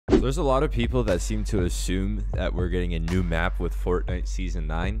There's a lot of people that seem to assume that we're getting a new map with Fortnite Season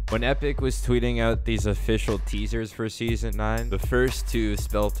 9. When Epic was tweeting out these official teasers for Season 9, the first two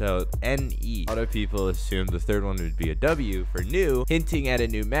spelt out NE. A lot of people assumed the third one would be a W for new, hinting at a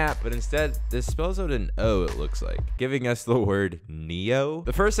new map, but instead this spells out an O, it looks like, giving us the word Neo.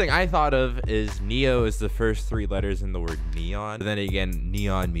 The first thing I thought of is Neo is the first three letters in the word neon. But then again,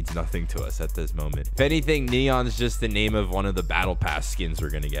 neon means nothing to us at this moment. If anything, neon's just the name of one of the battle pass skins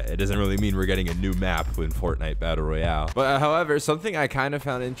we're gonna get. It doesn't really mean we're getting a new map in Fortnite Battle Royale. But however, something I kind of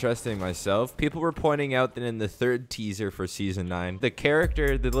found interesting myself, people were pointing out that in the third teaser for Season 9, the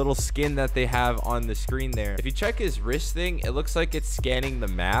character, the little skin that they have on the screen there, if you check his wrist thing, it looks like it's scanning the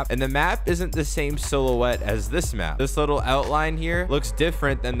map, and the map isn't the same silhouette as this map. This little outline here looks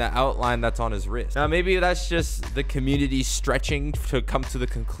different than the outline that's on his wrist. Now, maybe that's just the community stretching to come to the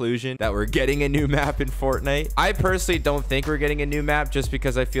conclusion that we're getting a new map in Fortnite. I personally don't think we're getting a new map, just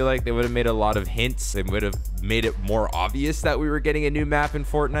because I feel like they would have made a lot of hints. They would have made it more obvious that we were getting a new map in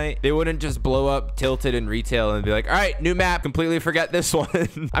Fortnite. They wouldn't just blow up Tilted in retail and be like, all right, new map, completely forget this one.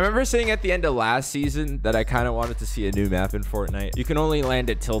 I remember saying at the end of last season that I kind of wanted to see a new map in Fortnite. You can only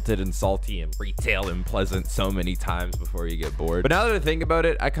land at Tilted and Salty and Retail and Pleasant so many times before you get bored. But now that I think about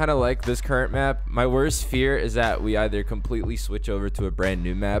it, I kind of like this current map. My worst fear is that we either completely switch over to a brand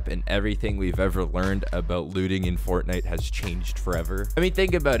new map and everything we've ever learned about looting in Fortnite has changed forever. I mean,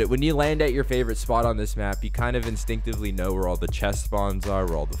 think about it. When you land at your favorite spot on this map, you kind of instinctively know where all the chest spawns are,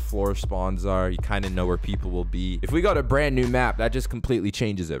 where all the floor spawns are. You kind of know where people will be. If we got a brand new map, that just completely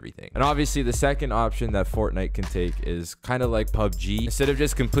changes everything. And obviously, the second option that Fortnite can take is kind of like PUBG. Instead of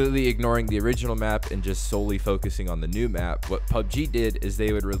just completely ignoring the original map and just solely focusing on the new map, what PUBG did is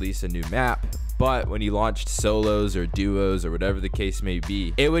they would release a new map, but when you launched solos or duos or whatever the case may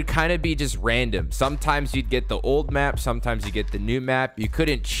be, it would kind of be just random. Sometimes you'd get the old map, sometimes you get the new map. You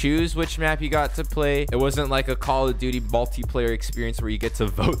couldn't choose which map you got to play. It wasn't like a Call of Duty multiplayer experience where you get to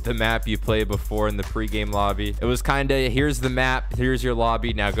vote the map you play before in the pregame lobby. It was kind of, here's the map, here's your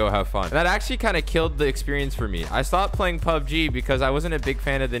lobby, now go have fun. And that actually kind of killed the experience for me. I stopped playing PUBG because I wasn't a big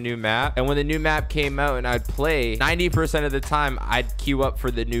fan of the new map. And when the new map came out and I'd play, 90% of the time I'd queue up for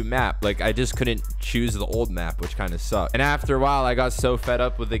the new map. Like, I just couldn't choose the old map, which kind of sucked. And after a while, I got so fed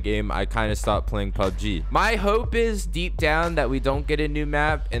up with the game, I kind of stopped playing PUBG. My hope is deep down that we don't get a new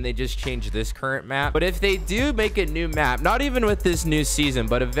map and they just change this current map. But if they do make a new map, not even with this new season,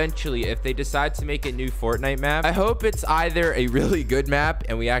 but eventually if they decide to make a new Fortnite map, I hope it's either a really good map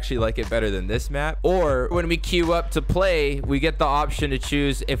and we actually like it better than this map, or when we queue up to play, we get the option to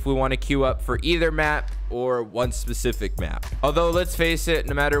choose if we want to queue up for either map or one specific map. Although, let's face it,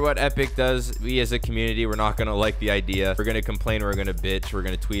 no matter what Epic does, we as a community, we're not gonna like the idea. We're gonna complain, we're gonna bitch, we're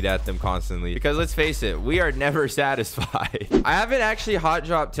gonna tweet at them constantly, because let's face it, we are never satisfied. I haven't actually hot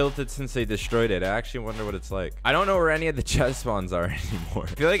dropped Tilted since they destroyed it. I actually wonder what it's like. I don't know where any of the chest spawns are anymore.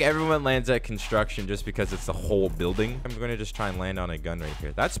 I feel like everyone lands at construction just because it's the whole building. I'm gonna just try and land on a gun right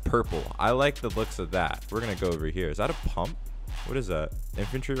here. That's purple. I like the looks of that. We're gonna go over here. Is that a pump? What is that?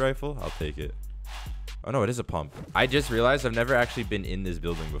 Infantry rifle? I'll take it. Oh no, it is a pump. I just realized I've never actually been in this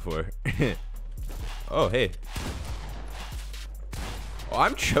building before. Oh, hey. Oh,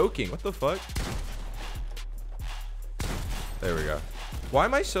 I'm choking. What the fuck? There we go. Why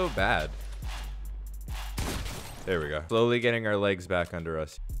am I so bad? There we go. Slowly getting our legs back under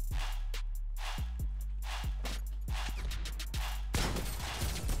us.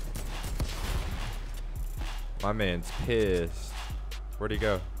 My man's pissed. Where'd he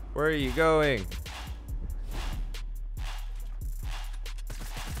go? Where are you going?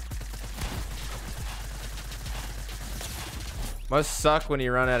 Must suck when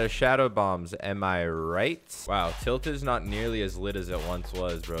you run out of shadow bombs, am I right? Wow, Tilted's not nearly as lit as it once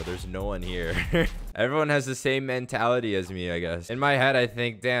was, bro. There's no one here. Everyone has the same mentality as me, I guess. In my head, I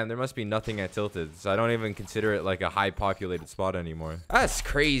think, damn, there must be nothing at Tilted, so I don't even consider it like a high populated spot anymore. That's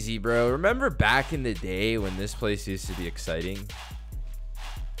crazy, bro. Remember back in the day when this place used to be exciting?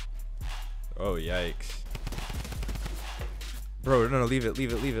 Oh, yikes. Bro, no, leave it,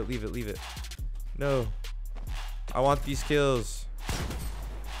 leave it, leave it, leave it, leave it. No. I want these kills.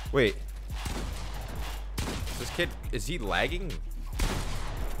 Wait. This kid, is he lagging?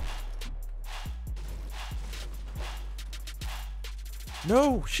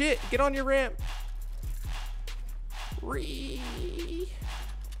 No, shit. Get on your ramp.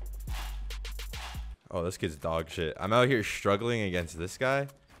 Oh, this kid's dog shit. I'm out here struggling against this guy.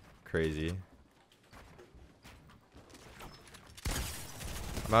 Crazy.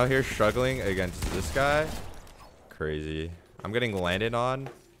 I'm out here struggling against this guy. Crazy. I'm getting landed on.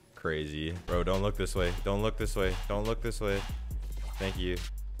 Crazy. Bro, don't look this way. Don't look this way. Don't look this way. Thank you.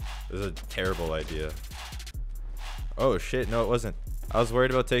 This is a terrible idea. Oh shit, no it wasn't. I was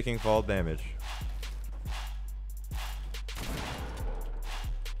worried about taking fall damage.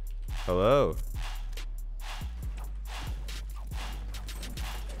 Hello?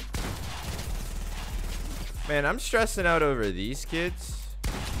 Man, I'm stressing out over these kids.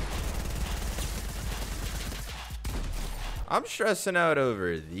 I'm stressing out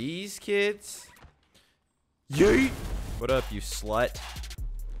over these kids. Yeet! What up, you slut?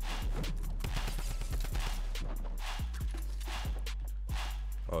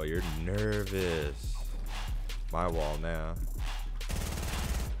 Oh, you're nervous. My wall now.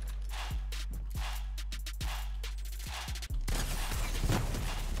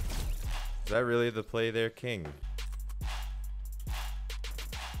 Is that really the play there, King?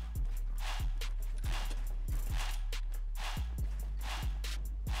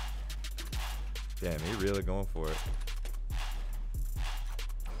 Damn, he really going for it.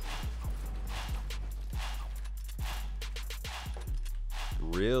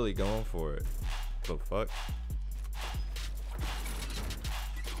 Really going for it. What the fuck?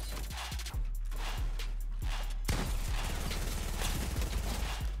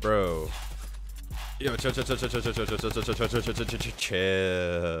 Bro. Yo, chill.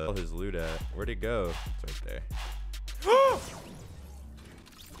 His loot at? Where'd it go? It's right there.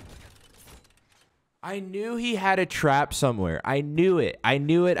 I knew he had a trap somewhere. I knew it. I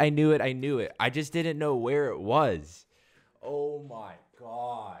just didn't know where it was. Oh my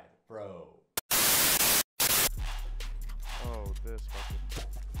god, bro. Oh, this fucking.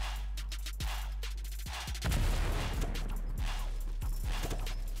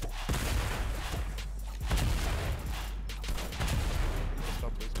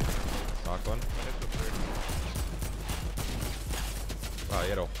 Knock one. Wow, he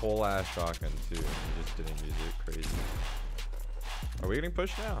had a whole ass shotgun too. And he just didn't use it. Crazy. Are we getting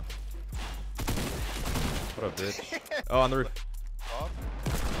pushed now? What up, bitch? Oh, on the roof.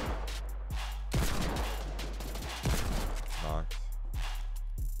 Knocked.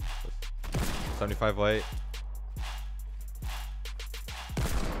 75 white.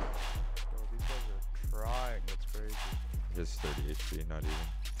 Bro, these guys are trying. That's crazy. Just 30 HP, not even.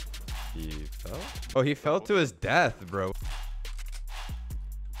 He fell? Oh, he fell to his death, bro.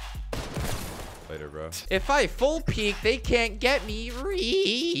 Later, bro. If I full peek, they can't get me.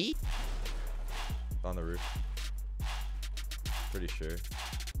 On the roof. Pretty sure.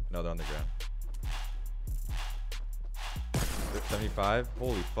 No, they're on the ground. 75?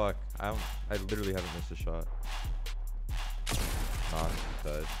 Holy fuck. I literally haven't missed a shot. Knocked.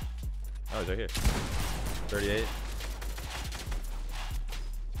 Dead. Oh, he's right here. 38.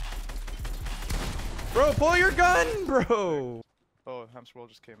 Bro, pull your gun, bro! Oh, hamster ball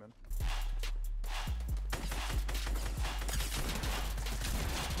just came in.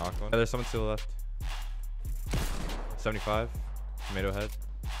 Knock one. Yeah, there's someone to the left. 75. Tomato head.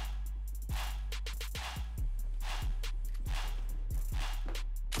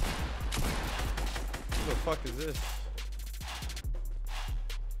 Who the fuck is this?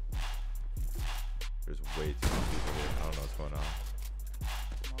 There's way too many people here. I don't know what's going on.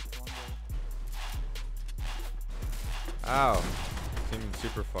 Ow. Seeming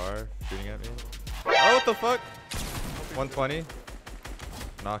super far. Shooting at me. Oh, what the fuck? 120.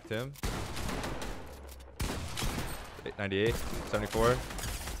 Knocked him. 98. 74.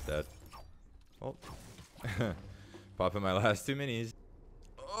 Dead. Oh. Popping my last two minis.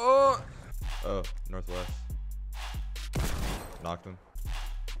 Oh. Oh, northwest. Knocked him.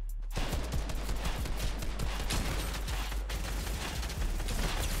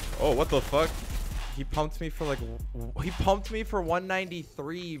 Oh, what the fuck? He pumped me for like, he pumped me for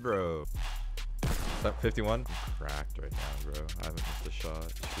 193, bro. Is that 51? I'm cracked right now, bro. I haven't missed a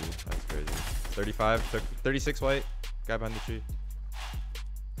shot. Shoot, that's crazy. 35, 36 white. Guy behind the tree.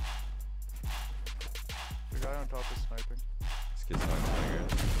 The guy on top is sniping. This kid's not finger.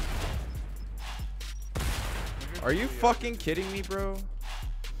 Are you fucking kidding me, bro?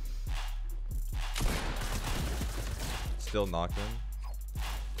 Still knocked him.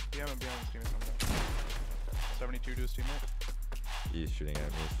 Behind his teammate somewhere. 72 to his teammate. He's shooting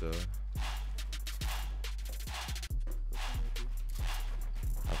at me still.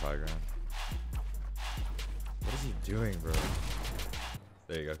 High ground. What is he doing, bro?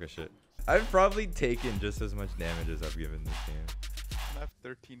 There you go, good shit. I've probably taken just as much damage as I've given this game. And I have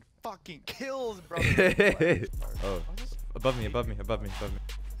 13 fucking kills, bro. Oh, above me. Knocked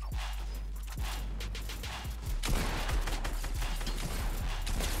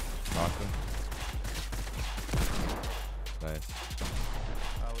him. Nice.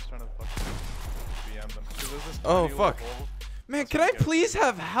 I was trying to fucking BM them. Oh, fuck. Man, can I please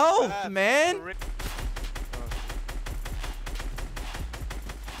have health, man?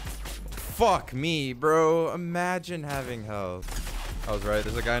 Fuck me, bro. Imagine having health. I was right.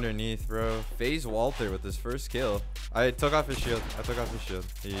 There's a guy underneath, bro. FaZe Walter with his first kill. I took off his shield.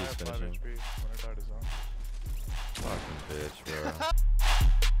 He's finishing. Fucking bitch, bro.